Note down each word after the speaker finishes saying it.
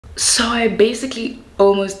So I basically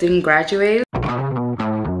almost didn't graduate.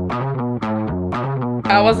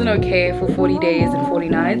 I wasn't okay for 40 days and 40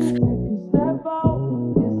 nights.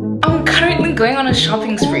 I'm currently going on a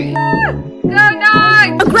shopping spree.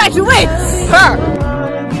 Graduate! Her!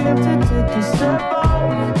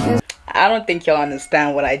 I don't think y'all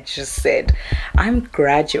understand what I just said. I'm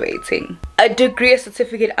graduating. A degree, a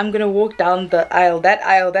certificate. I'm gonna walk down the aisle,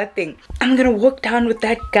 that thing. I'm gonna walk down with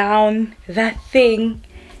that gown, that thing,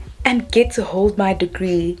 and get to hold my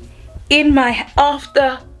degree in my,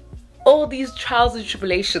 after all these trials and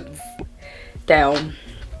tribulations. Damn.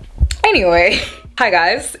 Anyway, hi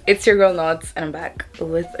guys, it's your girl Nods, and I'm back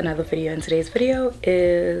with another video. And today's video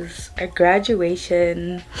is a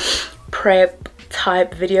graduation prep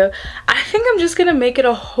type video. I think I'm just gonna make it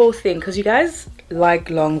a whole thing because you guys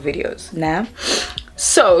like long videos now.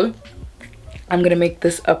 So I'm gonna make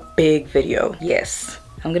this a big video. Yes,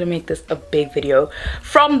 I'm gonna make this a big video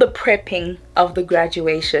from the prepping of the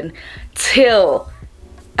graduation till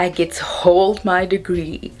I get to hold my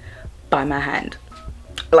degree by my hand,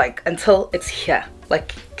 like until it's here.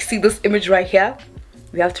 Like, see this image right here?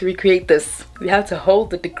 We have to recreate this. We have to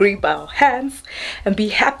hold the degree by our hands and be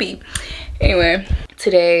happy. Anyway,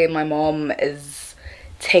 today my mom is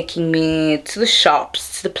taking me to the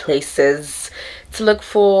shops, to the places, to look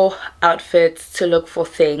for outfits, to look for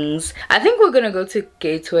things. I think we're gonna go to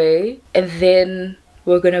Gateway and then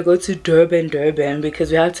we're gonna go to Durban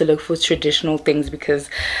because we have to look for traditional things, because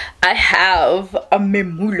I have a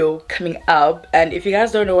memulo coming up. And if you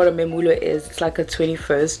guys don't know what a memulo is, it's like a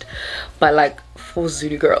 21st but like for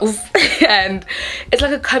Zulu girls. And it's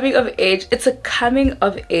like a coming of age, it's a coming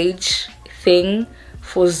of age thing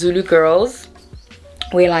for Zulu girls,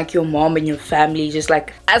 where like your mom and your family, just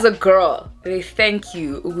like as a girl, they thank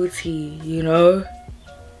you, Uguti, you know,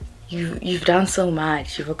 you've done so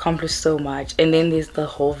much, you've accomplished so much. And then there's the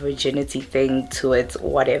whole virginity thing to it,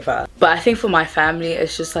 whatever. But I think for my family,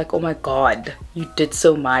 it's just like, oh my god, you did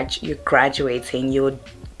so much, you're graduating, you're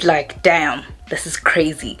like, damn, this is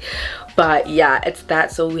crazy. But yeah, it's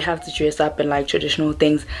that. So we have to dress up in like traditional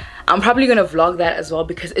things. I'm probably gonna vlog that as well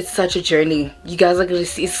because it's such a journey. You guys are gonna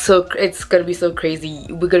see, it's gonna be so crazy.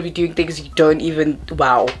 We're gonna be doing things you don't even,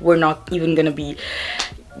 wow, we're not even gonna be,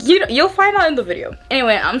 you know, you'll find out in the video.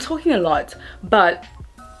 Anyway, I'm talking a lot, but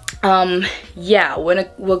yeah,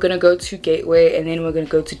 we're gonna go to Gateway and then we're gonna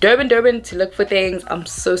go to Durban to look for things. I'm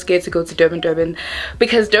so scared to go to Durban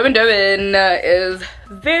because Durban is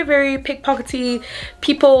very pickpockety,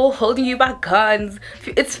 people holding you by guns.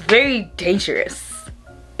 It's very dangerous.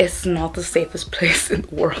 It's not the safest place in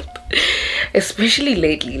the world, especially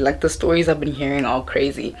lately. Like the stories I've been hearing are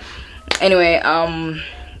crazy. Anyway,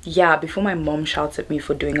 yeah, before my mom shouts at me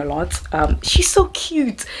for doing a lot, she's so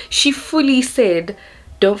cute. She fully said,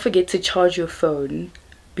 don't forget to charge your phone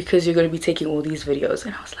because you're going to be taking all these videos.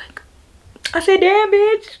 And I was like, I said, damn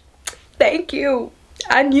bitch, thank you.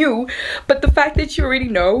 I knew, but the fact that you already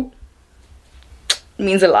know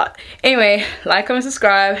means a lot. Anyway, like, comment,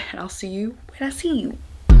 subscribe, and I'll see you when I see you.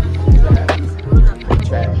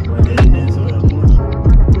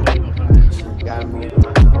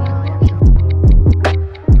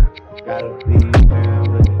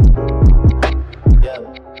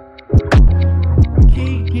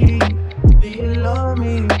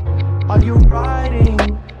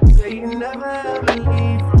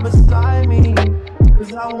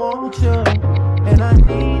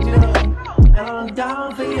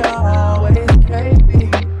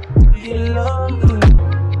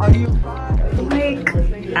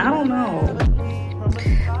 I don't know.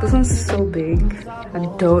 This one's so big. I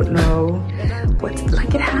don't know what,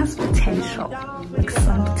 like, it has potential, like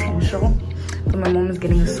some potential. But my mom is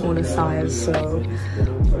getting a smaller size, so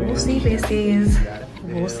we'll see, besties.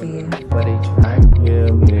 We'll see. But they try to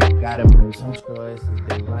kill me. Gotta make some choices.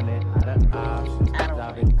 They run it out of options.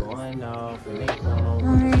 I've been going off and they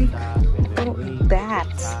don't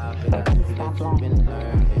that. Stop long.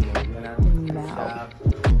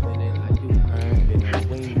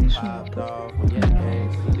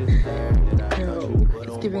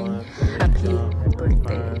 It's giving happy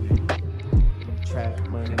birthday.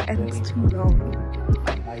 And it's too long.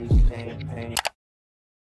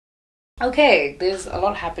 Okay, there's a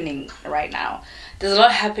lot happening right now. There's a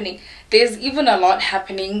lot happening. There's even a lot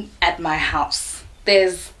happening at my house.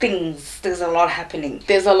 There's a lot happening.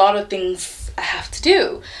 There's a lot of things I have to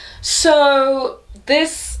do. So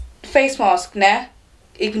this face mask, nah,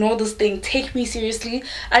 ignore this thing, take me seriously.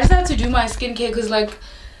 I just have to do my skincare because, like,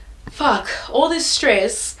 fuck, all this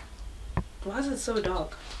stress. Why is it so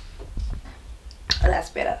dark? Oh,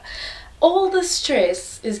 that's better. All the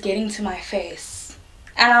stress is getting to my face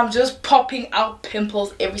and I'm just popping out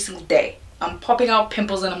pimples every single day. I'm popping out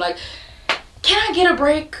pimples and I'm like, can I get a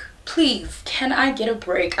break? Please, can I get a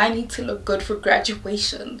break? I need to look good for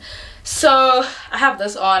graduation. So I have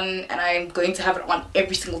this on and I'm going to have it on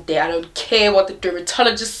every single day. I don't care what the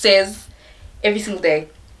dermatologist says, every single day.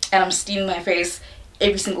 And I'm steaming my face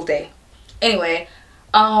every single day. Anyway,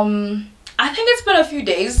 I think it's been a few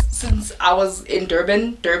days since I was in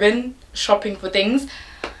Durban shopping for things.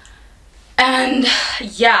 And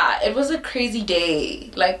yeah, it was a crazy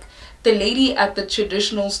day. Like, the lady at the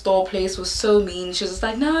traditional store place was so mean. She was just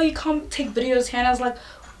like, no, you can't take videos here. And I was like,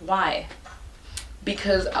 why?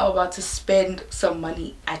 Because I'm about to spend some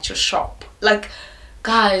money at your shop. Like,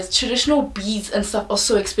 guys, traditional beads and stuff are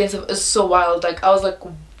so expensive. It's so wild. Like, I was like,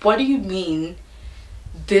 what do you mean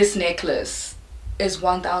this necklace is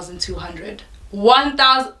 1,200?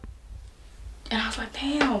 1,000. And I was like,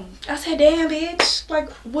 damn. I said, damn, bitch. Like,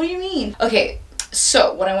 what do you mean? Okay,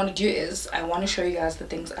 so what I want to do is I want to show you guys the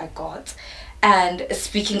things I got. And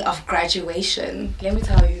speaking of graduation, let me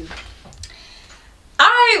tell you,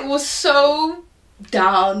 I was so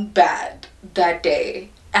down bad that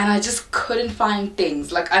day and I just couldn't find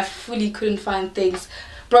things. Like, I fully couldn't find things,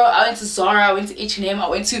 bro. I went to Zara, I went to H&M, I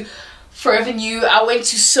went to Forever New, I went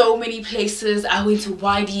to so many places. I went to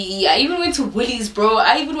YDE, I even went to Woolies, bro.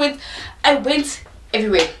 I went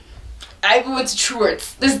everywhere. I even went to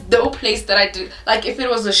Truworths. There's no place that I did. Like, if it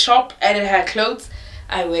was a shop and it had clothes,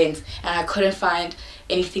 I went, and I couldn't find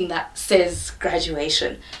anything that says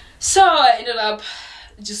graduation. So I ended up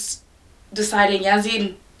just deciding,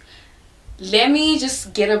 Yazin, let me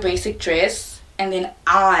just get a basic dress and then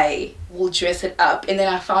I will dress it up. And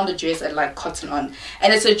then I found a dress at like Cotton On,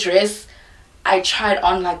 and it's a dress I tried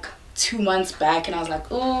on like 2 months back, and I was like,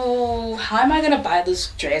 oh, how am I gonna buy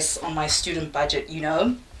this dress on my student budget, you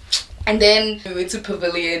know? And then we went to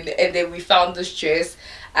Pavilion, and then we found this dress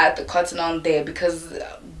at the Cotton On there, because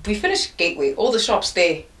we finished Gateway, all the shops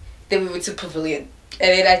there. Then we went to Pavilion, and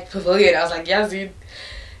then at Pavilion I was like, yeah, dude,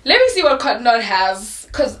 let me see what Cotton On has,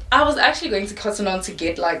 because I was actually going to Cotton On to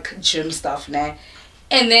get like gym stuff now.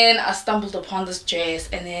 And then I stumbled upon this dress,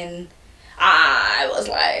 and then I was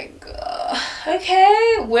like,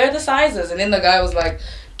 okay, where are the sizes? And then the guy was like,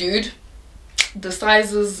 dude, the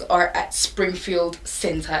sizes are at Springfield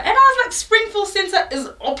Center. And I was like, Springfield Center is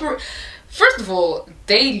first of all,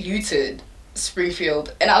 they looted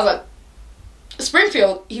Springfield. And I was like,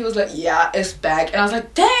 Springfield? He was like, yeah, it's back. And I was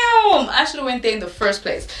like, damn, I should have went there in the first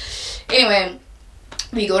place. Anyway,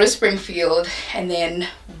 we go to Springfield and then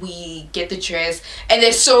we get the dress, and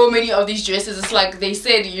there's so many of these dresses. It's like they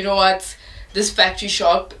said, you know what, this factory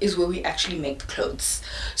shop is where we actually make the clothes.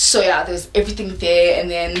 So yeah, there's everything there.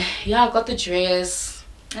 And then yeah, I got the dress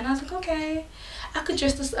and I was like, okay, I could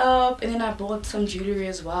dress this up. And then I bought some jewelry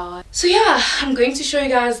as well. So yeah, I'm going to show you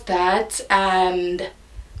guys that and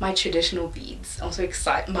my traditional beads. I'm so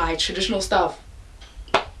excited. My traditional stuff.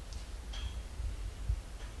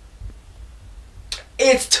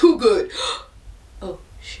 It's too good. Oh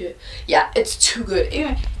shit. Yeah, it's too good.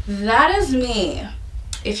 Anyway, that is me.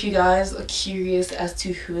 If you guys are curious as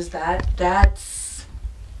to who is that, that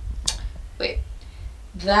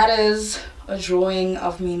is a drawing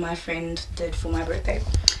of me my friend did for my birthday.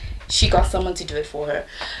 She got someone to do it for her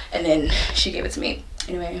and then she gave it to me.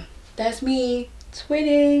 Anyway, that's me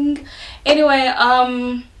twinning. Anyway,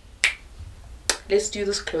 let's do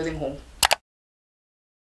this clothing haul.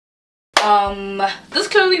 This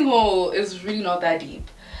clothing haul is really not that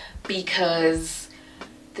deep, because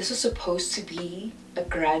this was supposed to be a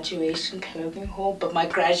graduation clothing haul, but my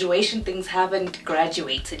graduation things haven't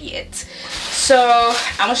graduated yet. So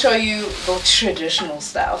I'm gonna show you the traditional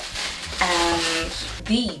stuff, and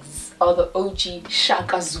these are the OG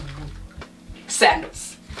Shaka Zulu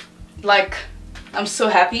sandals. Like, I'm so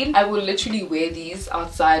happy. I will literally wear these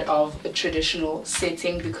outside of a traditional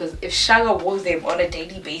setting, because if Shaka wore them on a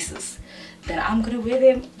daily basis, then I'm gonna wear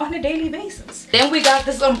them on a daily basis. Then we got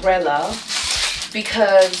this umbrella,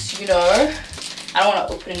 because, you know, I don't want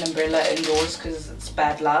to open an umbrella indoors because it's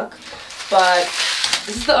bad luck. But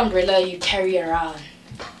this is the umbrella you carry around.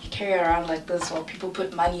 You carry around like this while people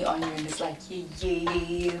put money on you, and it's like,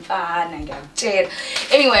 yeah, fine, I got it.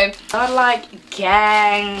 Anyway, not like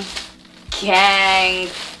gang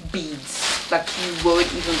beads. Like, you won't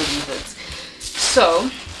even believe it. So,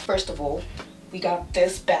 first of all, we got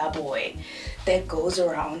this bad boy that goes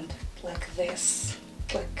around like this.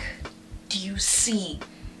 Like, do you see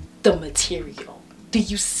the material? Do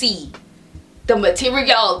you see the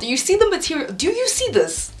material? Do you see the material? Do you see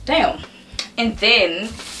this? Damn. And then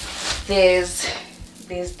there's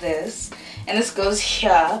this, and this goes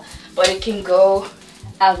here, but it can go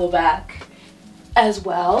at the back as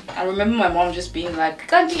well. I remember my mom just being like,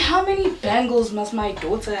 Kanti, how many bangles must my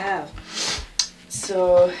daughter have?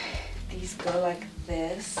 So these go like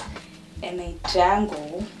this and they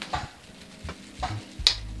dangle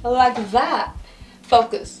like that.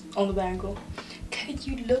 Focus on the bangle. Can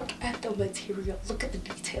you look at the material? Look at the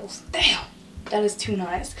details. Damn, that is too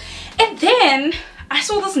nice. And then I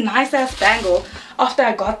saw this nice ass bangle after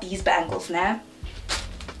I got these bangles now.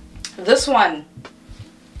 This one,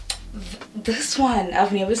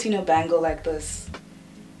 I've never seen a bangle like this.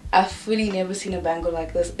 I've fully never seen a bangle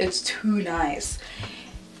like this. It's too nice.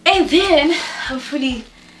 And then I'm fully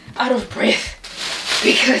out of breath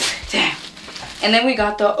because damn. And then we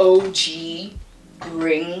got the OG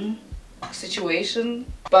ring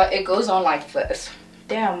situation, but it goes on like this.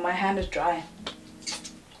 Damn, my hand is dry.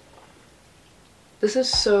 This is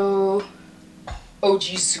so OG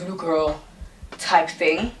Zulu girl type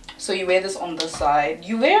thing. So you wear this on this side,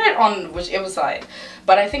 you wear it on whichever side,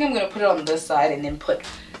 but I think I'm gonna put it on this side and then put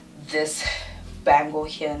this bangle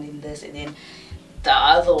here and then this, and then the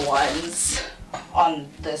other ones on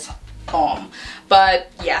this arm.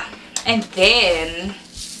 But yeah, and then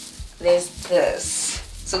there's this.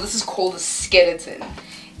 So this is called a skeleton.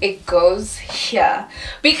 It goes here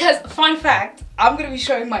because, fun fact, I'm gonna be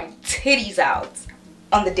showing my titties out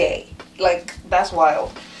on the day. Like, that's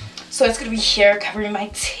wild. So it's gonna be here covering my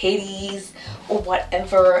titties or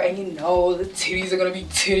whatever, and you know the titties are gonna be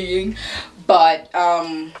tittying. But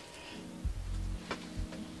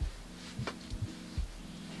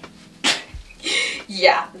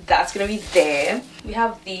yeah, that's gonna be there. We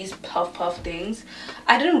have these puff things.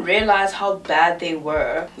 I didn't realize how bad they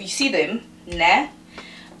were. You see them, nah?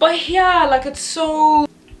 But yeah, like it's so,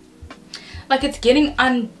 like it's getting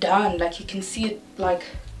undone. Like you can see it like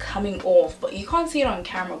coming off, but you can't see it on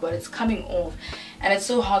camera, but it's coming off and it's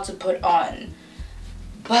so hard to put on.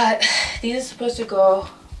 But these are supposed to go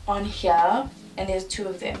on here, and there's two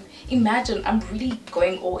of them. Imagine, I'm really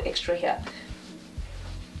going all extra here.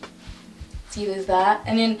 See, there's that.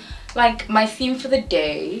 And then like my theme for the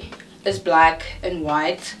day is black and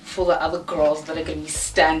white for the other girls that are gonna be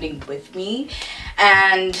standing with me,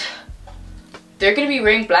 and they're gonna be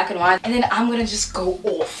wearing black and white, and then I'm gonna just go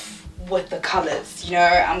off with the colors, you know.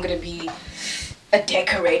 I'm gonna be a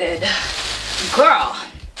decorated girl.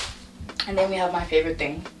 And then we have my favorite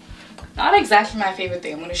thing. Not exactly my favorite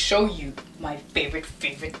thing, I'm gonna show you my favorite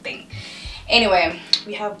thing. Anyway,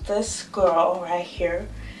 we have this girl right here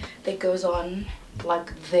that goes on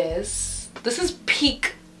like this. This is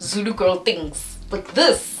peak Zulu girl things, like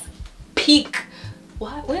this. Peak,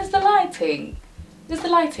 what? Where's the lighting? Where's the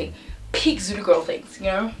lighting? Peak Zulu girl things, you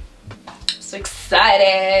know. So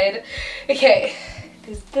excited. Okay,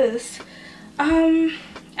 there's this. I don't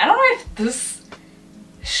know if this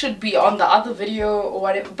should be on the other video or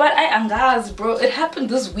whatever, but I angas, bro, it happened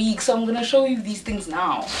this week, so I'm gonna show you these things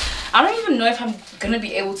now. I don't even know if I'm gonna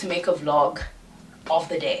be able to make a vlog of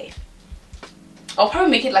the day. I'll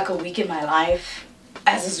probably make it like a week in my life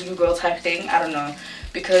as a Zulu girl type thing. I don't know,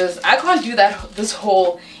 because I can't do that this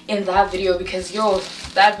whole in that video, because yo,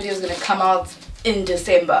 that video is gonna come out in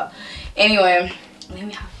December. Anyway, and then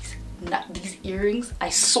we have these earrings. I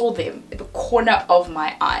saw them in the corner of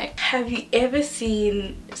my eye. Have you ever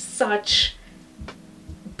seen such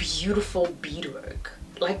beautiful beadwork?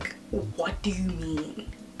 Like, what do you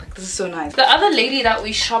mean? Like, this is so nice. The other lady that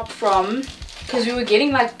we shopped from, because we were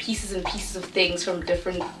getting like pieces and pieces of things from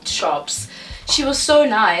different shops, she was so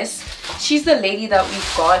nice. She's the lady that we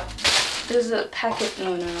got, there's a packet,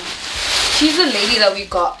 no, she's the lady that we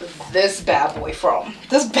got this bad boy from.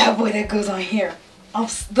 This bad boy that goes on here.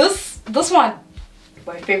 This one,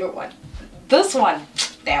 my favorite one. This one,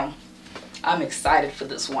 damn, I'm excited for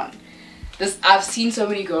this one. I've seen so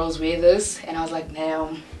many girls wear this, and I was like,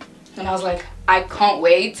 damn. And I was like, I can't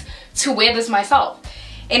wait to wear this myself.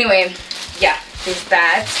 Anyway, yeah, there's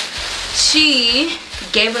that. She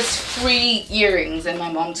gave us free earrings, and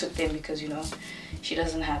my mom took them because, you know, she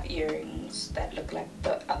doesn't have earrings that look like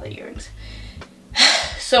the other earrings.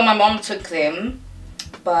 So my mom took them,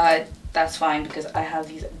 but that's fine because I have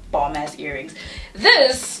these bomb ass earrings.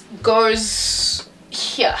 This goes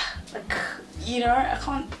here, like, you know, I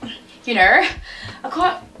can't,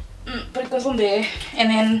 but it goes on there. And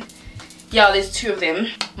then yeah, there's two of them.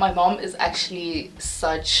 My mom is actually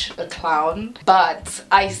such a clown, but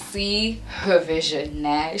I see her vision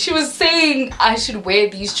now. She was saying I should wear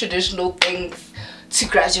these traditional things to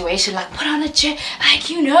graduation, like put on a chair, like,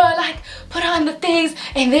 you know, like put on the things,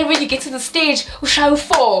 and then when you get to the stage, ushawu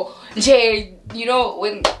four, you know,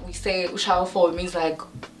 when we say ushawu four, it means like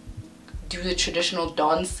do the traditional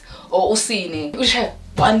dance, or usine, usha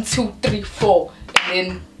 1 2 3 4, and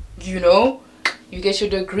then, you know, you get your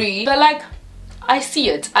degree. But like, I see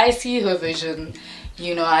it, I see her vision,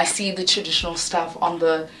 you know, I see the traditional stuff on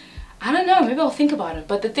the, I don't know, maybe I'll think about it.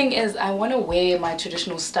 But the thing is, I want to wear my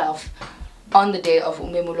traditional stuff on the day of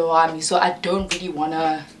Umemulo wami, so I don't really want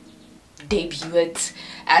to debut it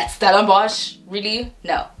at Stellenbosch. Really,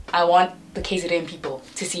 no, I want the KZN people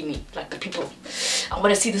to see me, like the people, I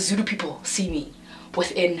want to see the Zulu people see me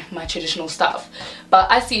within my traditional stuff. But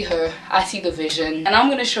I see her, I see the vision, and I'm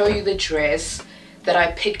going to show you the dress that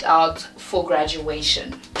I picked out for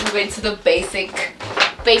graduation. We went to the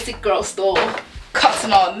basic girl store,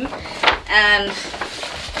 Cotton On, and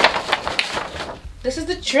this is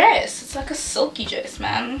the dress. It's like a silky dress,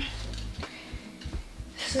 man.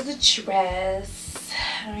 This is the dress.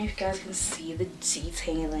 I don't know if you guys can see the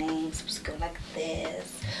detailing. It's supposed to go like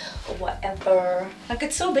this or whatever. Like,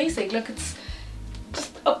 it's so basic. Like, it's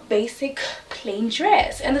just a basic plain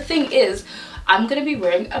dress. And the thing is, I'm gonna be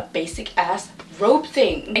wearing a basic ass robe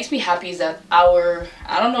thing. What makes me happy is that our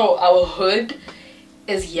hood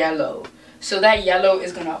is yellow, so that yellow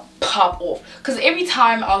is gonna pop off. Because every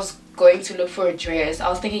time I was going to look for a dress, I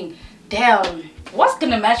was thinking, damn, what's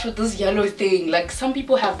gonna match with this yellow thing? Like, some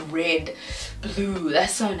people have red, blue,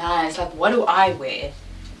 that's so nice. Like, what do I wear?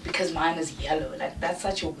 Because mine is yellow. Like, that's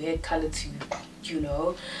such a weird color to, you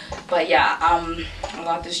know. But yeah, I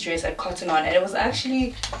got this dress at Cotton On, and it was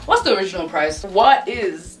actually, what's the original price? What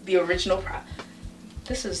is the original price?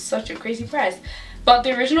 This is such a crazy price. But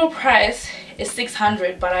the original price is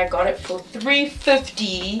 600, but I got it for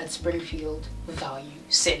 350 at Springfield Value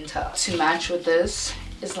Center. To match with this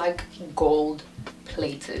is like gold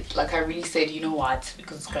plated. Like, I really said, you know what,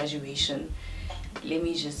 because it's graduation, let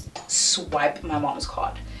me just swipe my mom's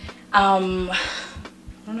card. I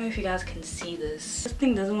don't know if you guys can see this. This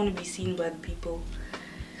thing doesn't want to be seen by the people.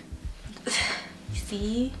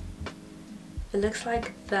 See? It looks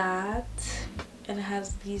like that. And it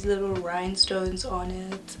has these little rhinestones on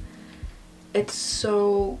it. It's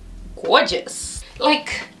so gorgeous.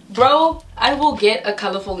 Like, bro, I will get a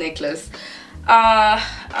colorful necklace. I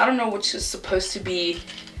don't know which is supposed to be.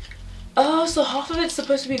 Oh, so half of it's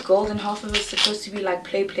supposed to be gold and half of it's supposed to be like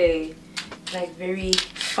play, like very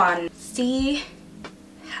fun. See,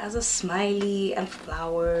 has a smiley and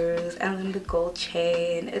flowers and then the gold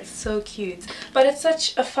chain. It's so cute, but it's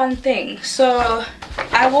such a fun thing. So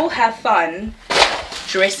I will have fun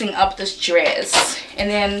dressing up this dress, and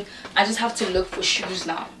then I just have to look for shoes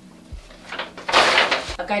now.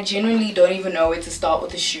 Like, I genuinely don't even know where to start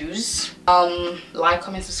with the shoes. Like,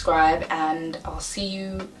 comment, subscribe, and I'll see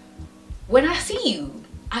you when I see you.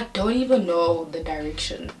 I don't even know the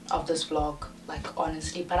direction of this vlog, like,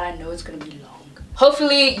 honestly, but I know it's gonna be long.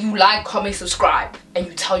 Hopefully you like, comment, subscribe, and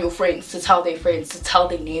you tell your friends to tell their friends to tell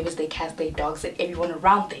their neighbors, their cats, their dogs, and everyone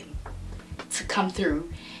around them to come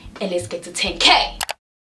through, and let's get to 10K.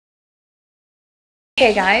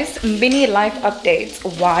 Hey guys, mini life updates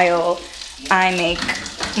while I make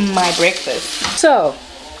my breakfast. So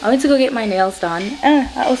I went to go get my nails done.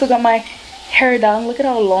 I also got my hair done. Look at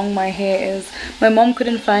how long my hair is. My mom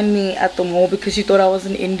couldn't find me at the mall because she thought I was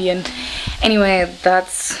an Indian. Anyway,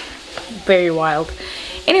 that's very wild.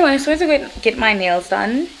 Anyway, so I went to get my nails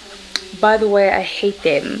done. By the way, I hate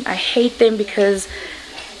them. I hate them because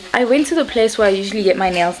I went to the place where I usually get my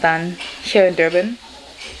nails done here in Durban.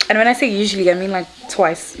 And when I say usually, I mean like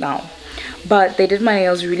twice now. But they did my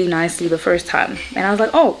nails really nicely the first time. And I was like,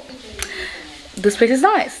 oh, this place is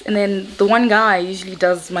nice. And then the one guy usually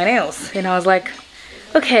does my nails. And I was like,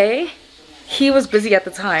 okay. He was busy at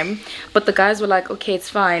the time. But the guys were like, okay, it's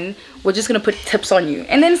fine. We're just going to put tips on you.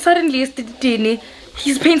 And then suddenly,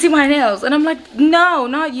 he's painting my nails. And I'm like, no,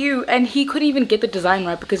 not you. And he couldn't even get the design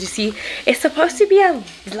right. Because you see, it's supposed to be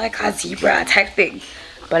like a zebra type thing.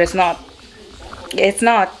 But it's not. It's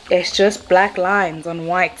not. It's just black lines on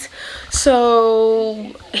white.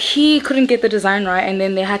 So he couldn't get the design right, and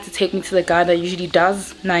then they had to take me to the guy that usually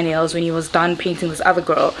does my nails when he was done painting this other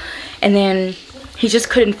girl, and then he just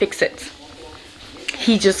couldn't fix it.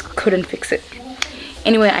 He just couldn't fix it.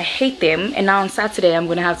 Anyway, I hate them, and now on Saturday I'm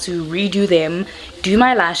gonna have to redo them, do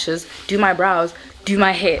my lashes, do my brows, do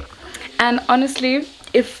my hair. And honestly,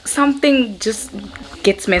 if something just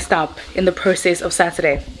gets messed up in the process of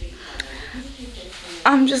Saturday,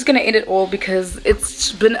 I'm just gonna end it all because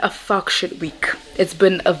it's been a fuck shit week. It's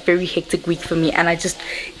been a very hectic week for me, and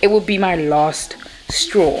it will be my last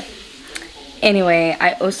straw. Anyway,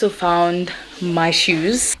 I also found my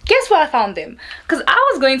shoes. Guess where I found them? Because I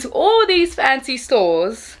was going to all these fancy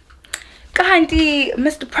stores. Gandhi,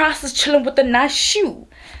 Mr. Price is chilling with a nice shoe.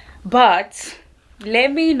 But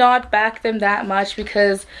let me not back them that much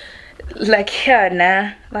because, like, here,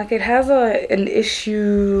 nah, like, it has an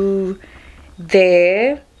issue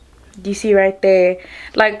there. Do you see right there?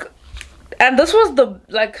 Like, and this was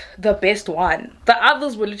the best one. The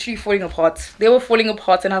others were literally falling apart. They were falling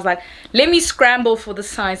apart, and I was like, let me scramble for the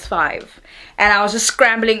size 5. And I was just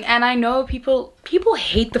scrambling. And I know people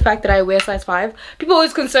hate the fact that I wear size 5. People are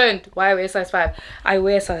always concerned why I wear size 5. I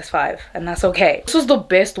wear size 5, and that's okay. This was the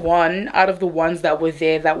best one out of the ones that were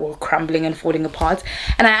there that were crumbling and falling apart.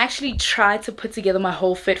 And I actually tried to put together my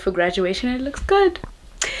whole fit for graduation, and it looks good.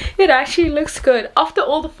 It actually looks good. After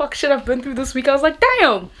all the fuck shit I've been through this week, I was like,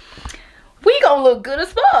 damn, we gonna look good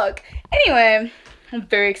as fuck. Anyway, I'm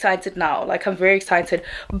very excited now. Like, I'm very excited.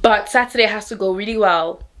 But Saturday has to go really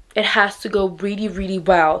well. It has to go really, really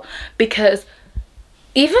well. Because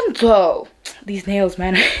even though these nails,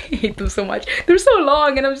 man, I hate them so much. They're so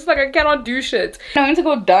long, and I'm just like, I cannot do shit. I went to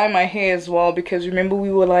go dye my hair as well, because remember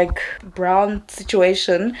we were like brown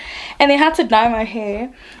situation. And they had to dye my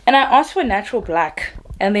hair. And I asked for natural black.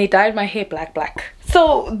 And they dyed my hair black.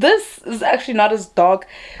 So this is actually not as dark.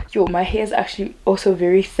 Yo, my hair is actually also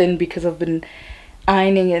very thin because I've been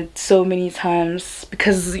ironing it so many times.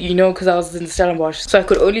 Because, you know, because I was in Stellenbosch. So I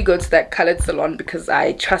could only go to that colored salon because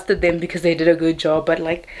I trusted them, because they did a good job. But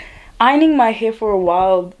like, ironing my hair for a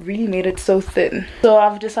while really made it so thin. So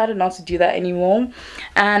I've decided not to do that anymore.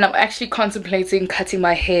 And I'm actually contemplating cutting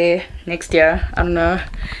my hair next year. I don't know.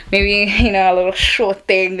 Maybe, you know, a little short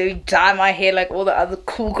thing. Maybe dye my hair like all the other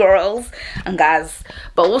cool girls and guys.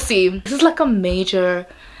 But we'll see. This is like a major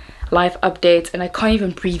life update, and I can't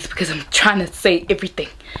even breathe because I'm trying to say everything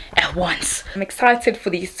at once. I'm excited for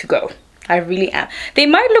these to go. I really am. They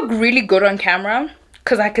might look really good on camera,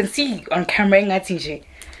 because I can see on camera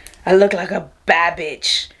I look like a bad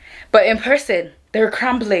bitch, but in person they're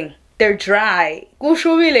crumbling, they're dry,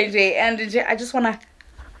 and I just want to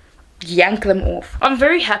yank them off. I'm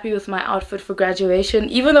very happy with my outfit for graduation,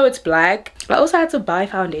 even though it's black. I also had to buy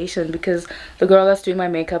foundation because the girl that's doing my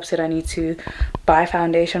makeup said I need to buy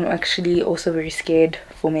foundation. I'm actually also very scared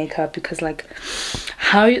for makeup, because like,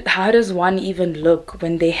 how does one even look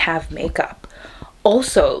when they have makeup?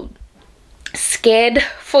 Also scared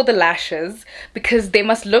for the lashes, because they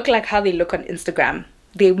must look like how they look on Instagram.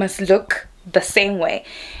 They must look the same way.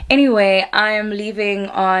 Anyway, I am leaving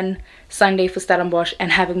on Sunday for Stellenbosch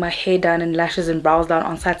and having my hair done and lashes and brows done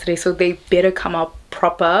on Saturday, so they better come up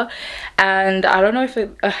proper. And I don't know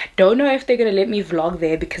if they're gonna let me vlog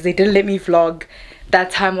there, because they didn't let me vlog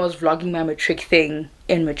that time I was vlogging my matric thing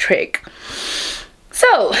in matric.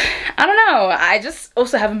 So, I don't know. I just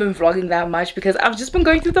also haven't been vlogging that much because I've just been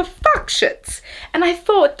going through the fuck shits. And I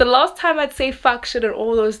thought the last time I'd say fuck shit and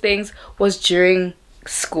all those things was during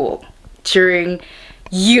school, during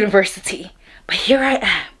university. But here I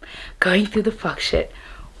am, going through the fuck shit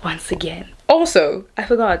once again. Also, I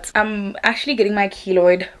forgot, I'm actually getting my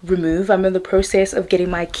keloid removed. I'm in the process of getting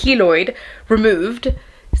my keloid removed.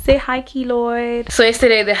 Say hi, keloid. So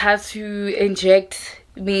yesterday they had to inject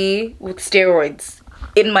me with steroids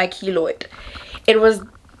in my keloid. It was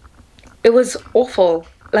awful.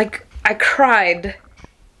 Like, I cried,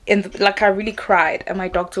 like I really cried, and my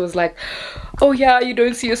doctor was like, oh yeah, you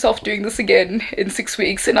don't see yourself doing this again in 6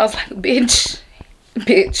 weeks. And I was like, bitch,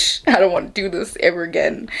 I don't want to do this ever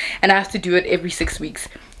again. And I have to do it every 6 weeks,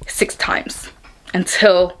 6 times,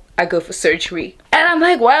 until I go for surgery. And I'm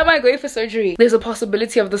like, why am I going for surgery? There's a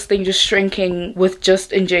possibility of this thing just shrinking with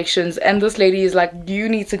just injections. And this lady is like, you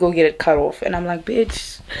need to go get it cut off. And I'm like,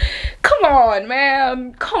 bitch, come on,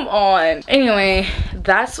 man, come on. Anyway,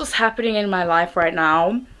 that's what's happening in my life right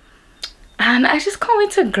now. And I just can't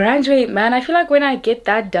wait to graduate, man. I feel like when I get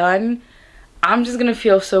that done, I'm just gonna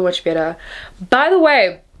feel so much better. By the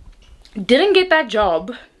way, didn't get that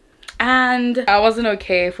job. And I wasn't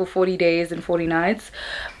okay for 40 days and 40 nights,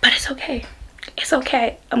 but it's okay. It's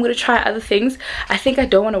okay. I'm gonna try other things. I think I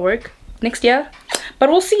don't want to work next year, but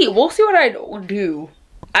we'll see. We'll see what I do.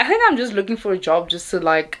 I think I'm just looking for a job just to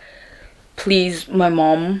like please my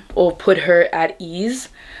mom or put her at ease.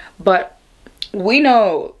 But we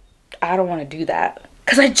know I don't want to do that,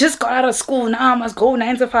 because I just got out of school. Now I must go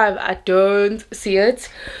 9 to 5. I don't see it.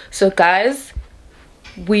 So guys,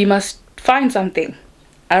 we must find something.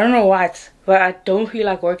 I don't know what, but I don't feel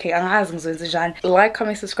like working. Like,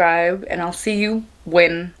 comment, subscribe, and I'll see you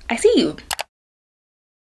when I see you.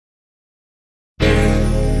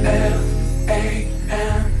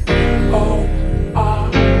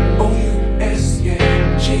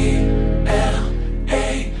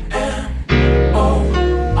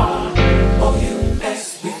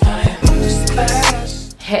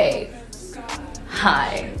 Hey,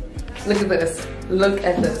 hi, look at this, look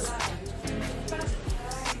at this.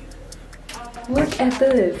 Look at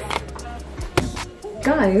this,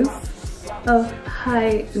 guys. Oh,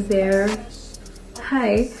 hi there.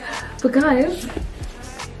 Hi. But guys,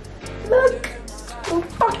 look, we're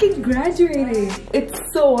fucking graduating. It's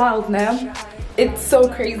so wild, man. It's so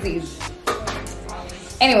crazy.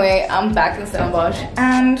 Anyway, I'm back in Stellenbosch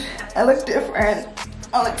and I look different.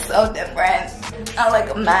 I look so different. I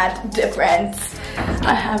look mad different.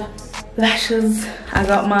 I have lashes. I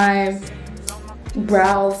got my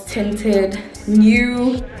brows tinted.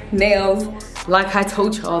 New nails. Like I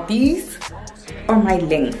told y'all, these are my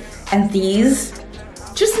length. And these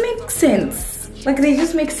just make sense. Like they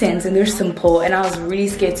just make sense and they're simple. And I was really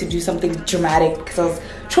scared to do something dramatic because I was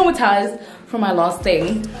traumatized from my last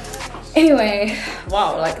thing. Anyway,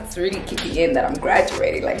 wow, like it's really kicking in that I'm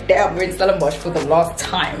graduating. Like damn, we're in Stellenbosch for the last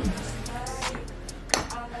time.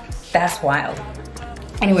 That's wild.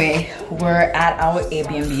 Anyway, we're at our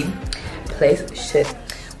Airbnb place. Shit.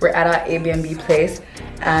 We're at our Airbnb place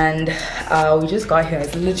and we just got here.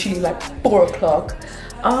 It's literally like 4 o'clock.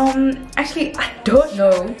 Actually, I don't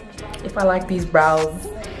know if I like these brows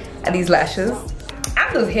and these lashes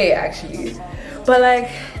and this hair actually. But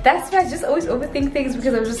like, that's why I just always overthink things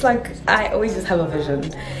because I'm just like, I always just have a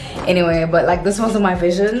vision. Anyway, but like this wasn't my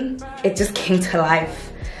vision. It just came to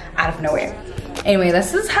life out of nowhere. Anyway,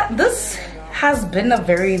 this has been a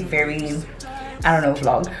very, I don't know,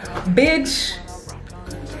 vlog. Bitch,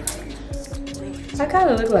 I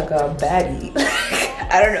kind of look like a baddie.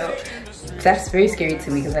 I don't know. That's very scary to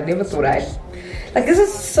me because I never thought I'd... Like, this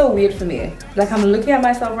is so weird for me. Like, I'm looking at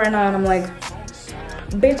myself right now and I'm like,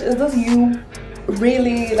 bitch, is this you?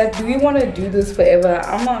 Really? Like, do we want to do this forever?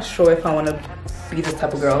 I'm not sure if I want to be this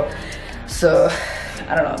type of girl. So,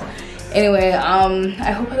 I don't know. Anyway,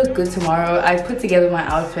 I hope I look good tomorrow. I put together my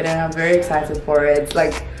outfit and I'm very excited for it.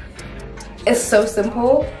 Like, it's so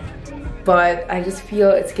simple, but I just feel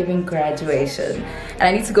it's giving graduation. And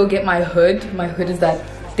I need to go get my hood. My hood is that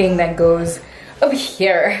thing that goes over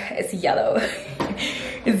here. It's yellow.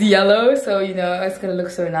 It's yellow, so you know it's gonna look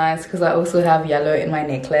so nice because I also have yellow in my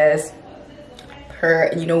necklace.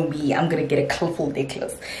 You know me, I'm gonna get a colorful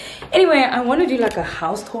necklace. Anyway, I want to do like a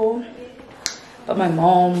house tour, but my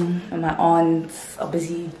mom and my aunts are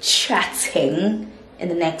busy chatting in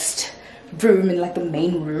the next room, in like the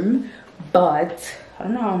main room. But I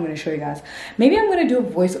don't know how I'm gonna show you guys. Maybe I'm gonna do a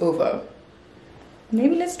voiceover.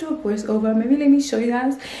 Maybe let's do a voiceover. Maybe let me show you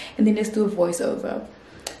guys and then let's do a voiceover.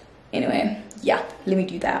 Anyway, yeah, let me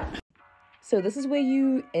do that. So this is where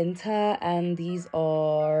you enter and these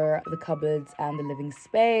are the cupboards and the living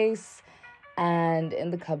space. And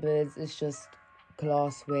in the cupboards it's just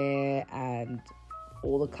glassware and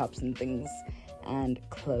all the cups and things and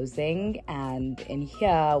clothing. And in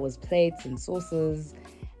here was plates and sauces.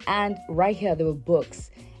 And right here there were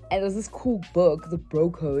books. And there's this cool book, The Bro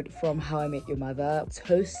Code from How I Met Your Mother.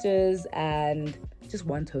 Toasters and just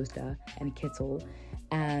one toaster and a kettle.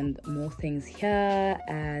 And more things here.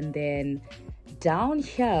 And then down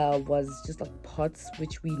here was just like pots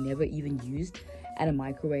which we never even used. And a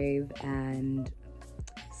microwave and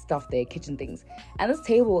stuff there, kitchen things. And this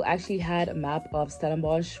table actually had a map of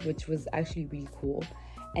Stellenbosch, which was actually really cool.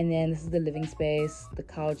 And then this is the living space. The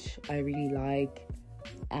couch I really like.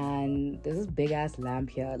 And there's this big ass lamp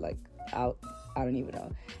here, like out, I don't even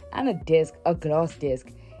know, and a disc, a glass disc.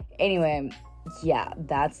 Anyway, yeah,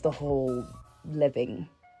 that's the whole living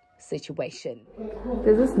situation.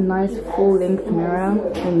 There's this nice full-length mirror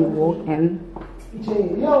when you walk in.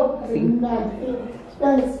 See?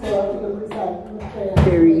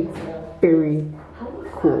 Very, very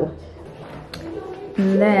cool.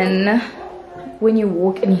 And then when you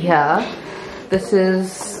walk in here, this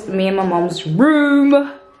is me and my mom's room.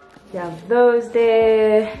 You have those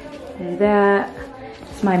there and that.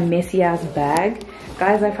 It's my messy ass bag.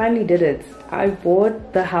 Guys, I finally did it. I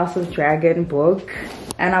bought the House of Dragon book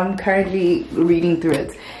and I'm currently reading through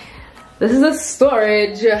it. This is a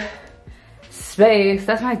storage space.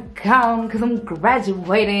 That's my gown because I'm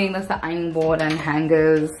graduating. That's the ironing board and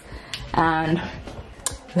hangers. And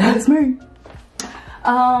that's me.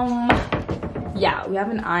 Yeah, we have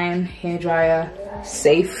an iron, hairdryer,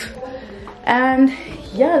 safe. And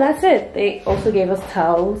yeah, that's it. They also gave us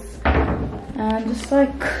towels. And just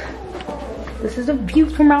like, this is a view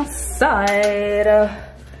from outside.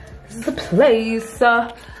 This is the place.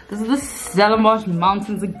 This is the Stellenbosch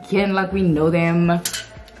Mountains again, like we know them.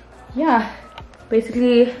 Yeah,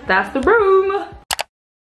 basically that's the room.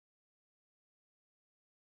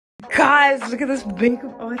 Guys, look at this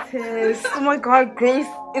makeup artist. Oh my god, Grace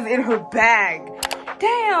is in her bag.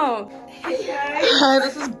 Damn. Hey guys. Hi,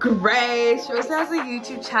 this is Grace. She also has a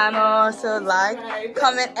YouTube channel, so like,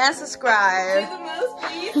 comment, and subscribe. Do the most,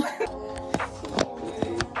 please.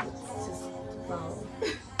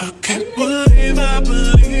 I can't believe I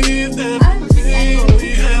believe that.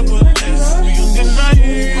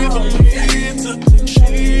 naive of me to think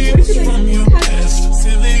she's from your past.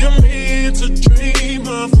 Silly of me to dream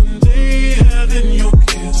of one day having your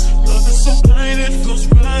kiss. Love is so blind, it feels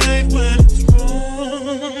right when it's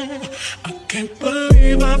wrong. I can't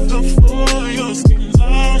believe I fell for your schemes.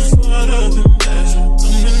 I'm smarter than that.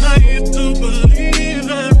 Something naive to believe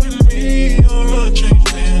that with me you're a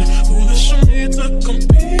changed man. Foolish of me to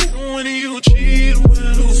compete when you cheat.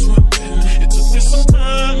 Well, who's swimming? It took me some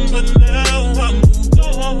time, but now I'm moved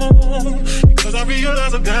on. Because I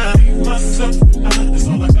realize I got myself and it's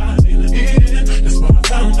all I got in the end. That's what I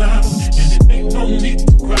found out. And it ain't no need to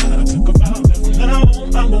cry. I took a vow that from now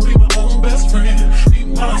on I'm gonna be my own best friend. Be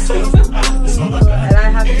myself and it's all I got. And I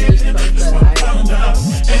have to do something. That's what I found out.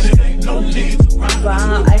 And it ain't no need to cry.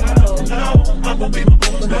 Wow, I know. Now I'm gonna be my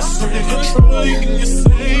own best friend. Controlling and you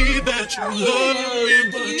say that you love me,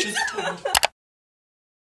 but you don't.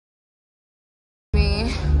 Me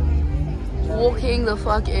walking the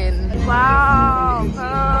fuck in. Wow,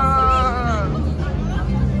 damn.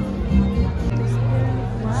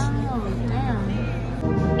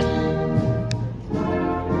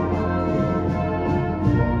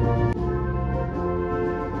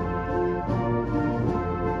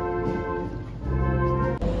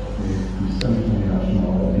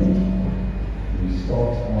 We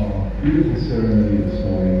start our beautiful ceremony this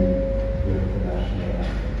morning with the national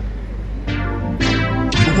anthem.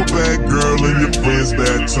 You a bad girl and your friends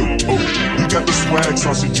bad too. Oh, you got the swag, so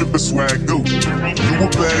she trippin' swag go. You a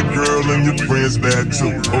bad girl and your friends bad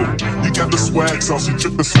too. Oh, you got the swag, so she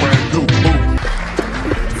trippin' swag go. Oh.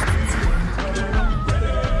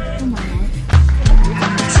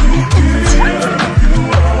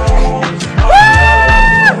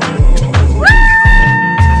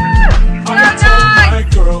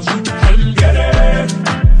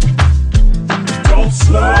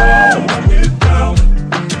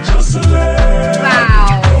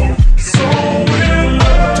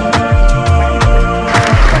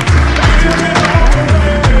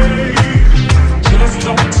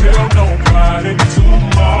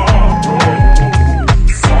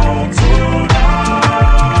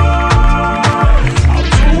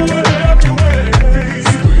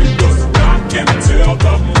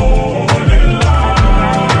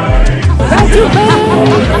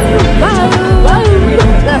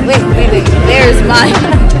 Wait, there's mine.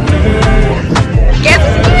 Get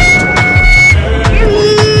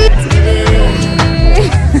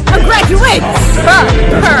a graduate!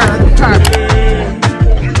 Her.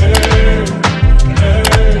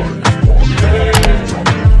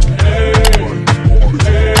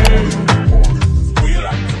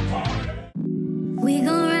 We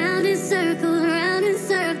go round in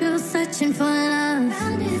circles, searching for love.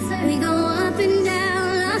 We go up and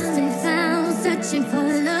down, lost and found, searching for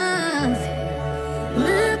love.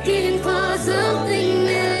 Looking for something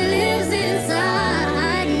that lives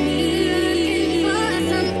inside me. Looking for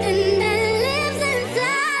something that lives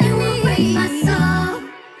inside me. You won't break my soul.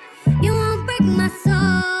 You won't break my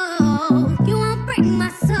soul. You won't break my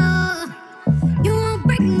soul. You won't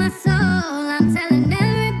break my soul. I'm telling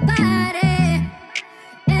everybody.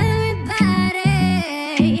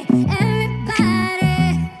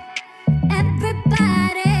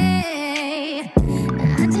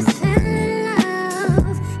 I just fell in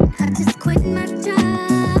love. I just quit my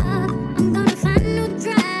job. I'm gonna find a new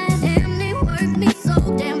drive. Damn, they work me so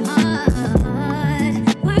damn hard.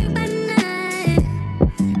 Work by 9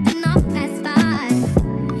 and off past 5.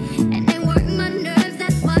 And they work my nerves.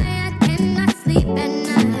 That's why I cannot sleep at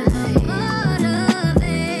night.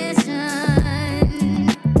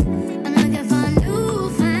 I'm looking for a new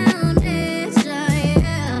foundation,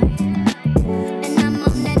 yeah. And I'm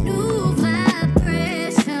on that new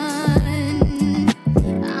vibration.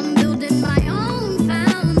 I'm building my own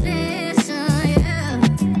foundation, yeah.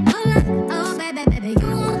 Oh, baby, you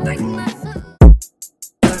won't break my soul.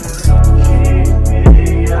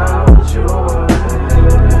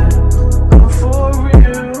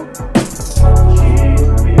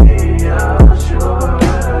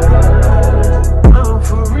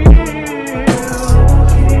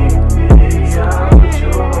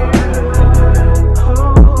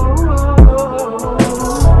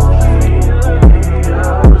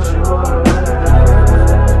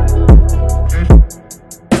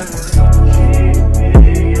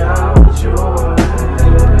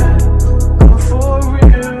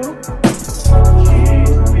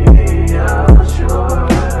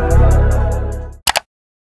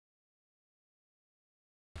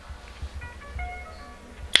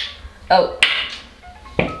 Oh,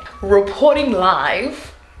 reporting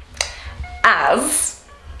live as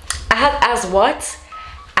what?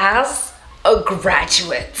 As a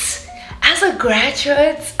graduate. as a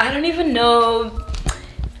graduate, I don't even know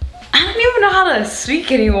how to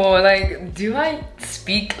speak anymore. Like, do I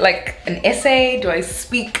speak like an essay? Do I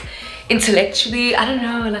speak intellectually? I don't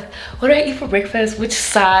know. Like, what do I eat for breakfast? Which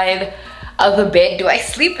side of the bed do I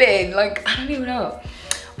sleep in? Like, I don't even know.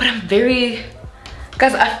 But I'm very,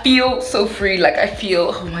 guys, I feel so free. Like, I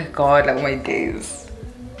feel, oh my god, like my days,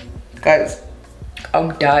 guys,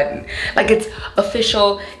 I'm done. Like, it's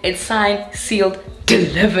official, it's signed, sealed,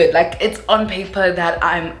 delivered. Like, it's on paper that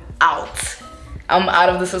I'm out. I'm out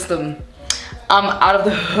of the system. I'm out of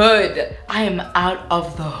the hood. I am out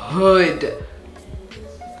of the hood.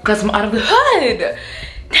 Because I'm out of the hood.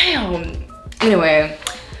 Damn. Anyway,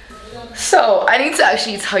 so I need to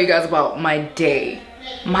actually tell you guys about my day.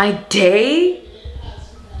 My day?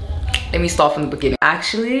 Let me start from the beginning.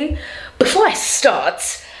 Actually, before I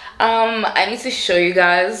start, I need to show you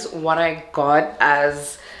guys what I got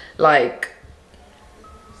as, like,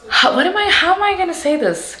 how am I gonna say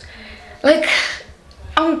this? Like,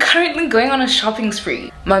 I'm currently going on a shopping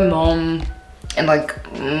spree. My mom and like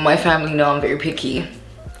my family know I'm very picky.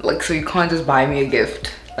 Like, so you can't just buy me a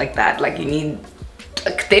gift like that. Like, you need,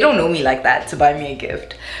 like, they don't know me like that to buy me a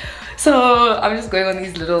gift. So I'm just going on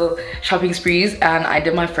these little shopping sprees, and I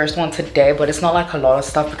did my first one today, but it's not like a lot of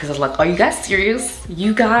stuff because I was like, are you guys serious?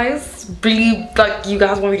 You guys really, like, you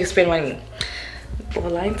guys want me to spend money? The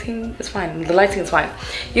lighting is fine. The lighting is fine.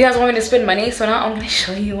 You guys want me to spend money, so now I'm gonna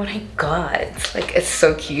show you what I got. Like, it's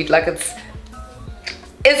so cute. Like,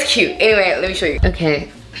 it's cute. Anyway, let me show you. Okay,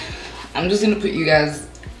 I'm just gonna put you guys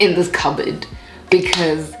in this cupboard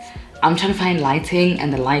because I'm trying to find lighting,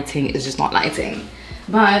 and the lighting is just not lighting.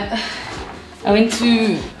 But I went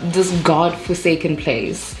to this god-forsaken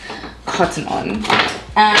place, Cotton On,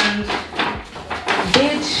 and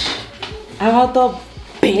bitch, I got the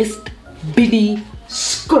best Billy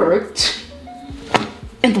skirt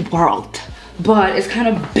in the world, but it's kind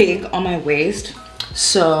of big on my waist,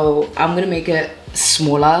 so I'm gonna make it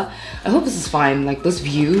smaller. I hope this is fine, like this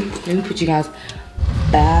view. Let me put you guys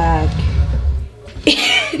back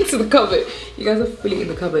into the cupboard. You guys are fully in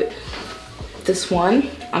the cupboard. This one,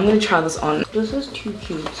 I'm gonna try this on. This is too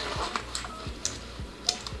cute.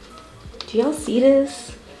 Do y'all see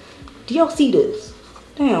this? Do y'all see this?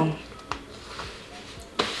 Damn.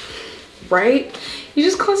 Right? You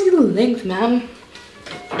just can't see the length, man.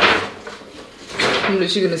 I'm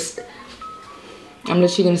literally gonna stand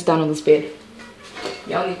on this bed.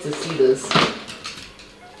 Y'all need to see this.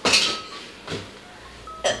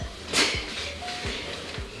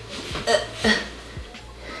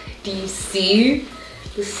 Do you see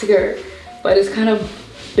the skirt? But it's kind of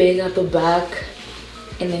big at the back,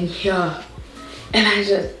 and then here, and I'm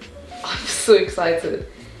so excited.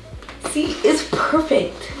 See, it's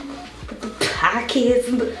perfect. The pockets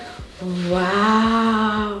and the,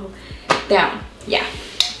 wow. Damn, yeah.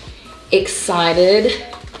 Excited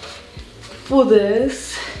for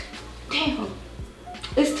this. Damn,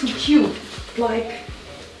 it's too cute. Like,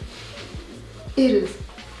 it is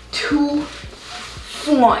too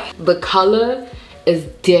fine. The color is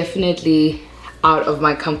definitely out of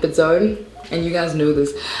my comfort zone, and you guys know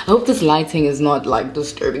this. I hope this lighting is not like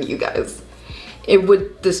disturbing you guys. It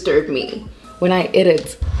would disturb me. When I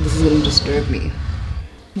edit, this is gonna disturb me.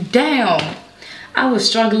 Damn, I was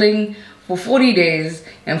struggling for 40 days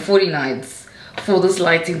and 40 nights for this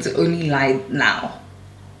lighting to only light now.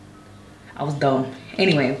 I was dumb.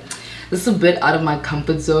 Anyway, this is a bit out of my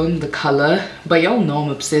comfort zone, the color, but y'all know I'm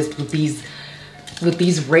obsessed with these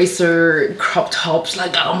racer crop tops.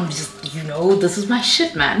 Like, I'm just, you know, this is my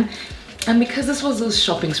shit, man. And because this was a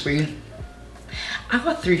shopping spree, I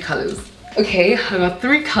got 3 colors. Okay, I got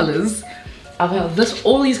 3 colors. I got this,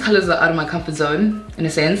 all these colors are out of my comfort zone, in a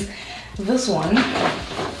sense. This one,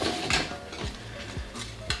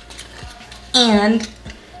 and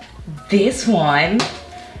this one,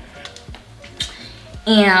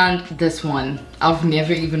 and this one. I've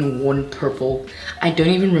never even worn purple. I don't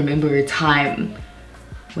even remember a time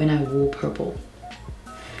when I wore purple.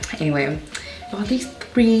 Anyway, I got these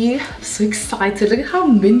 3. I'm so excited. Look at how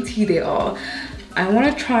minty they are. I want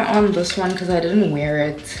to try on this one because I didn't wear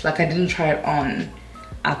it. Like, I didn't try it on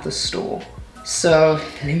at the store. So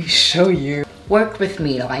let me show you. Work with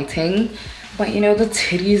me, lighting. But you know, the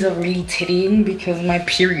titties are really tittying because my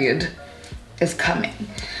period is coming.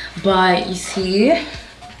 But you see,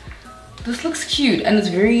 this looks cute, and it's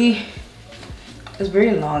very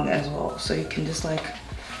long as well, so you can just like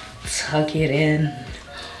tuck it in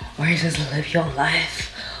or just live your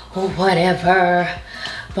life or whatever.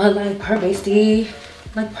 But like, per bestie,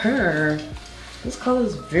 like per, this color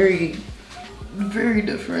is very, very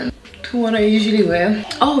different to what I usually wear.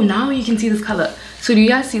 Oh, now you can see this color. So do you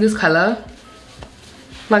guys see this color?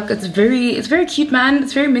 Like it's very cute, man.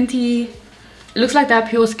 It's very minty. It looks like that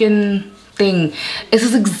pure skin thing. This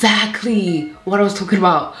is exactly what I was talking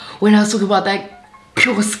about when I was talking about that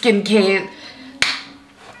pure skincare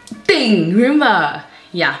thing, remember?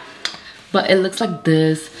 Yeah, but it looks like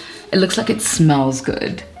this. It looks like it smells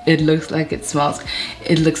good. It looks like it smells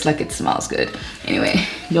good. Anyway,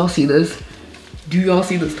 y'all see this? Do y'all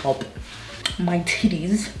see this top? My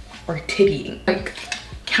titties are tittying. Like,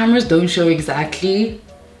 cameras don't show exactly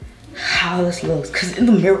how this looks, because in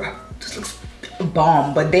the mirror this looks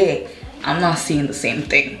bomb, but there I'm not seeing the same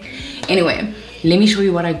thing. Anyway, let me show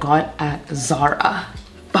you what I got at Zara.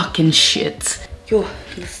 Fucking shit. Yo,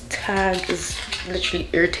 this tag is literally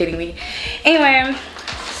irritating me. Anyway,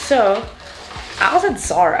 so I was at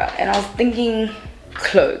Zara and I was thinking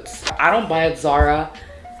clothes. I don't buy at Zara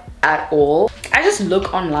at all. I just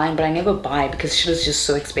look online, but I never buy because shit is just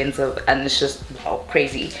so expensive and it's just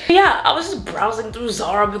crazy. Yeah, I was just browsing through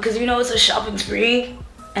Zara because, you know, it's a shopping spree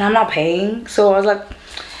and I'm not paying. So I was like,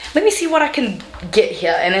 let me see what I can get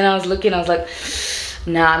here. And then I was looking, I was like,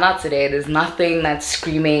 nah, not today. There's nothing that's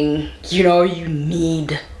screaming, you know, you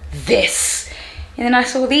need this. And then I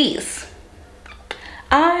saw these.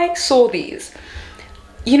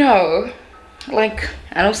 You know, like,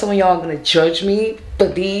 I know some of y'all are gonna judge me,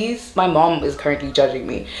 but these, my mom is currently judging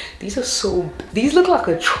me. These are so, these look like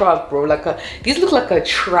a truck, bro. These look like a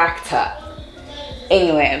tractor.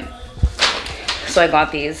 Anyway, so I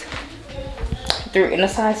got these. They're in a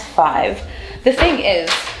size 5. The thing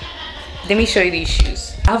is, let me show you these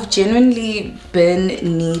shoes. I've genuinely been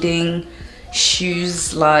needing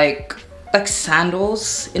shoes like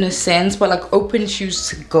sandals in a sense, but like open shoes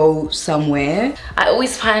to go somewhere. I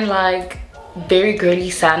always find like very girly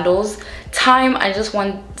sandals. I just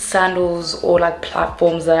want sandals or like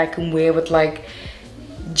platforms that I can wear with like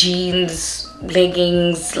jeans,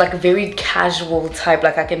 leggings, like a very casual type.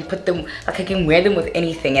 Like I can put them, like I can wear them with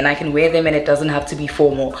anything and I can wear them and it doesn't have to be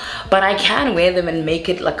formal, but I can wear them and make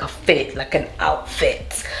it like a fit, like an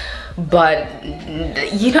outfit. But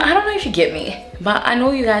you know, I don't know if you get me, but I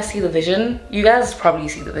know you guys see the vision. You guys probably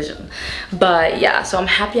see the vision. But yeah, so I'm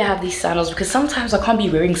happy I have these sandals because sometimes I can't be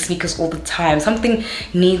wearing sneakers all the time. Something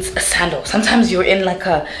needs a sandal. Sometimes you're in like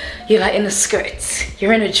you're in a skirt,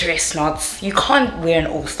 you're in a dress knots. You can't wear an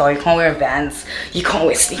all-star, you can't wear Vans, you can't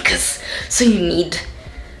wear sneakers. So you need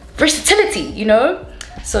versatility, you know?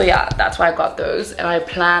 So yeah, that's why I got those, and I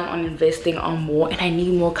plan on investing on more, and I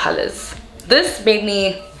need more colors. This made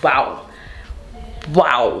me wow,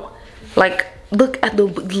 like look at the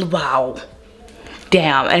wow,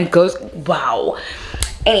 damn, and it goes wow.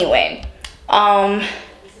 Anyway, yeah,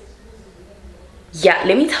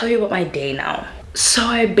 let me tell you about my day now. So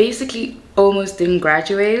I basically almost didn't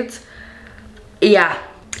graduate. Yeah,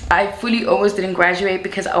 I fully almost didn't graduate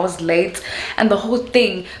because I was late, and the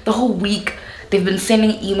whole week they've been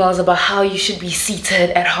sending emails about how you should be seated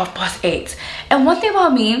at 8:30. And one thing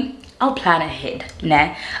about me, I'll plan ahead,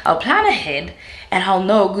 nah? I'll plan ahead and I'll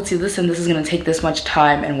know, Gucci, this and this is gonna take this much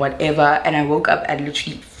time and whatever. And I woke up at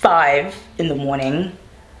literally 5 in the morning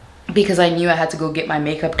because I knew I had to go get my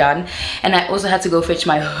makeup done. And I also had to go fetch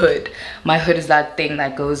my hood. My hood is that thing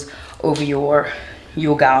that goes over your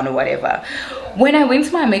gown or whatever. When I went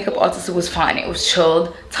to my makeup artist, it was fine. It was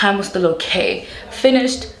chilled. Time was still okay.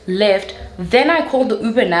 Finished, left. Then I called the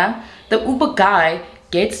Uber now. The Uber guy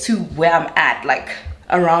gets to where I'm at, like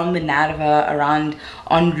around Minerva, around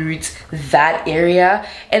en route, that area,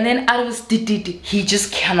 and then out of his he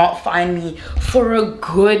just cannot find me for a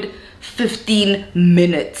good 15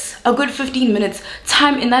 minutes. A good 15 minutes.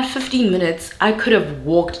 Time in that 15 minutes, I could have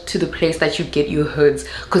walked to the place that you get your hoods,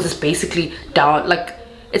 because it's basically down, like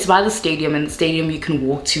it's by the stadium, and the stadium you can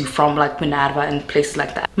walk to from like Minerva and places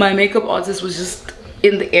like that. My makeup artist was just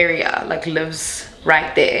in the area, like lives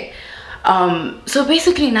right there. So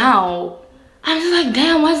basically now I'm just like,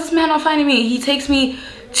 damn, why is this man not finding me? He takes me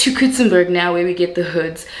to Kutsenberg now, where we get the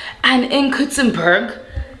hoods. And in Kutsenberg,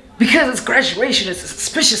 because it's graduation, it's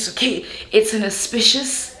auspicious, okay? It's an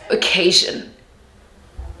auspicious occasion.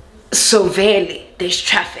 So barely, there's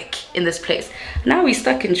traffic in this place. Now we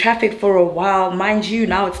stuck in traffic for a while. Mind you,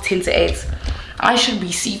 now it's 10 to 8. I should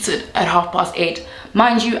be seated at 8:30.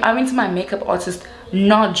 Mind you, I went to my makeup artist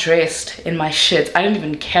not dressed in my shit. I didn't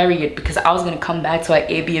even carry it because I was gonna come back to our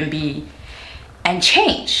Airbnb and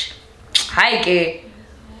change. Hi,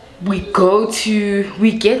 we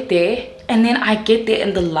get there, and then I get there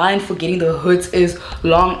and the line for getting the hoods is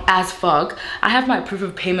long as fuck. I have my proof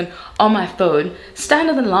of payment on my phone, stand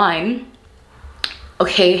in the line.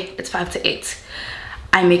 Okay, it's 5 to 8.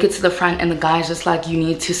 I make it to the front and the guy's just like, you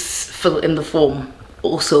need to fill in the form.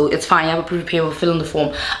 Also, it's fine, you have a approved payment, fill in the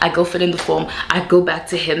form. I go fill in the form, I go back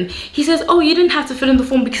to him. He says, oh, you didn't have to fill in the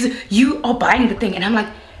form because you are buying the thing. And I'm like,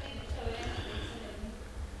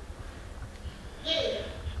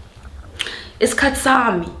 it's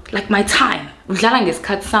katsami, like my time. Is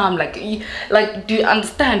katsam, like do you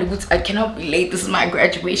understand? I cannot be late. This is my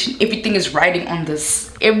graduation. Everything is riding on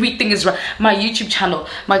this. Everything is my YouTube channel,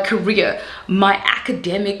 my career, my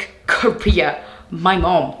academic career, my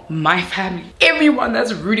mom, my family, everyone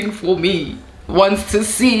that's rooting for me wants to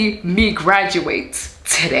see me graduate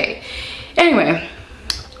today. Anyway,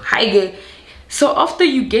 Heyy. So after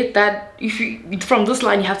you get that, if you from this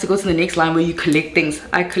line, you have to go to the next line where you collect things.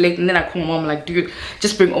 I collect, and then I call my mom, like, dude,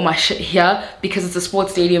 just bring all my shit here because it's a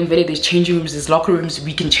sports stadium. There's changing rooms, there's locker rooms,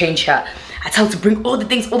 we can change here. I tell her to bring all the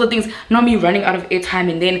things, not me running out of airtime.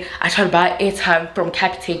 And then I try to buy airtime from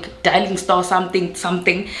Capitec, dialing star something.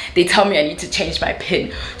 They tell me I need to change my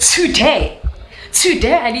pin. Today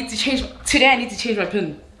I need to change my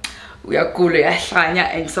pin. We are cool,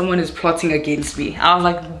 and someone is plotting against me. I was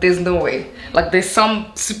like, there's no way. Like, there's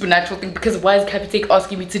some supernatural thing, because why is Capitec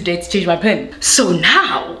asking me today to change my pin? So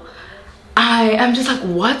now I am just like,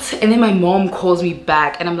 what? And then my mom calls me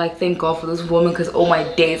back, and I'm like, thank God for this woman, because all my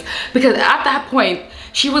days, because at that point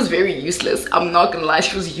she was very useless. I'm not gonna lie,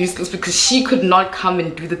 she was useless, because she could not come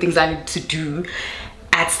and do the things I need to do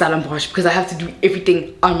at Stellenbosch, because I have to do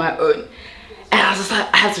everything on my own. And I was just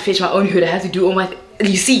like, I have to fetch my own hood, I have to do all my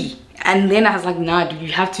you see. And then I was like, nah, dude,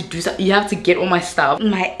 you have to do something. You have to get all my stuff,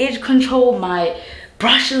 my edge control, my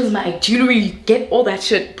brushes, my jewelry, get all that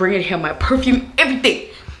shit, bring it here, my perfume, everything.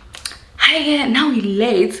 Hi, now we're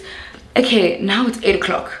late. Okay, now it's 8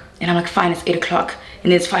 o'clock. And I'm like, fine, it's 8 o'clock.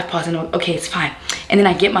 And then it's 5 past, and I'm like, okay, it's fine. And then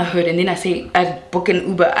I get my hood, and then I say, I book an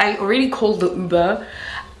Uber. I already called the Uber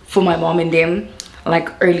for my mom and them, like,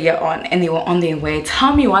 earlier on, and they were on their way.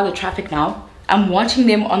 Tell me why the traffic now. I'm watching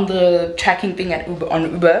them on the tracking thing at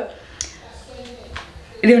Uber.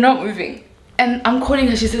 They're not moving, and I'm calling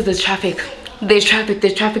her. She says there's traffic. I'm like,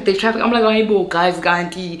 oh, guys,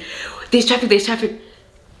 there's traffic.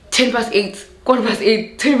 10 past 8, quarter past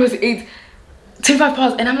 8, 10 past 8, 10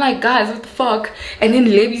 past, and I'm like, guys, what the fuck? And then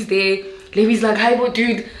Levy's there. Levy's like, hi,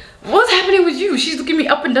 dude, what's happening with you? She's looking me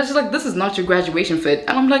up and down. She's like, this is not your graduation fit.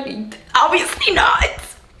 And I'm like, obviously not.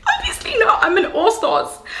 Obviously not. I'm in All Stars.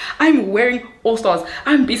 I'm wearing All Stars.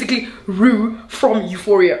 I'm basically Rue from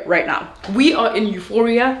Euphoria right now. We are in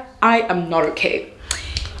Euphoria. I am not okay.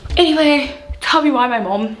 Anyway, tell me why my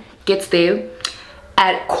mom gets there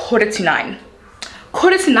at 9:15.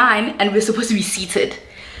 9:15, and we're supposed to be seated.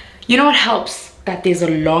 You know what helps? That there's a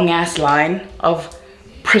long ass line of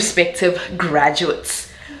prospective graduates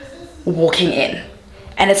walking in.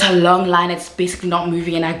 And it's a long line, it's basically not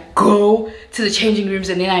moving, and I go to the changing rooms,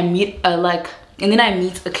 and then I meet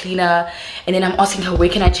a cleaner, and then I'm asking her, where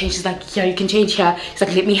can I change? She's like, yeah, you can change here. She's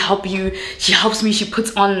like, let me help you. She helps me, she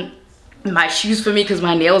puts on my shoes for me because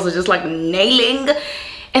my nails are just like nailing.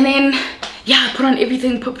 And then yeah, I put on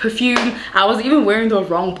everything, put perfume. I was even wearing the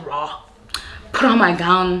wrong bra. Put on my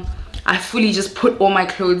gown. I fully just put all my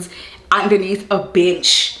clothes underneath a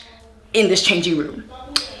bench in this changing room.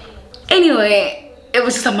 Anyway, it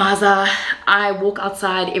was just a maza. I walk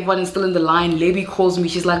outside, everyone is still in the line. Libby calls me,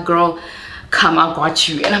 she's like, girl, come, I got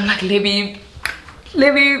you. And I'm like, Libby,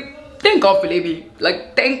 thank God for Libby.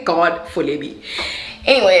 Like, thank God for Libby.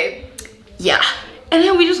 Anyway, yeah. And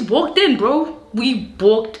then we just walked in, bro. We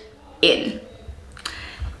walked in.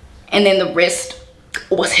 And then the rest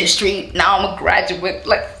was history. Now I'm a graduate.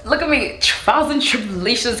 Like, look at me. Trials and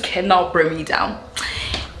tribulations cannot bring me down.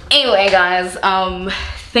 Anyway, guys,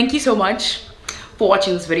 thank you so much for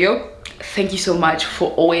watching this video. Thank you so much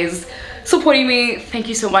for always supporting me. Thank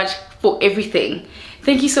you so much for everything.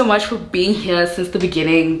 Thank you so much for being here since the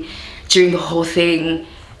beginning, during the whole thing,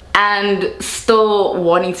 and still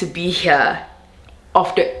wanting to be here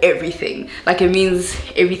after everything. Like, it means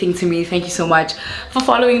everything to me. Thank you so much for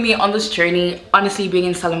following me on this journey. Honestly, being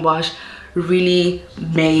in Stellenbosch really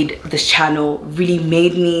made this channel, really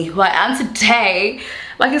made me who I am today.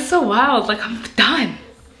 Like, it's so wild. Like, I'm done.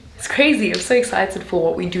 It's crazy. I'm so excited for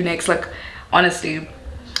what we do next. Like, honestly,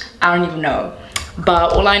 I don't even know,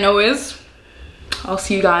 but all I know is I'll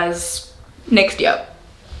see you guys next year.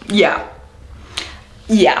 Yeah,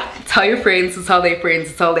 tell your friends to tell their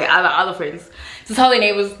friends to tell their other friends to tell their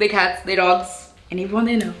neighbors, their cats, their dogs, and everyone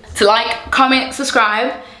they know to like, comment,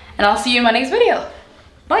 subscribe, and I'll see you in my next video.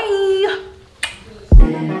 Bye.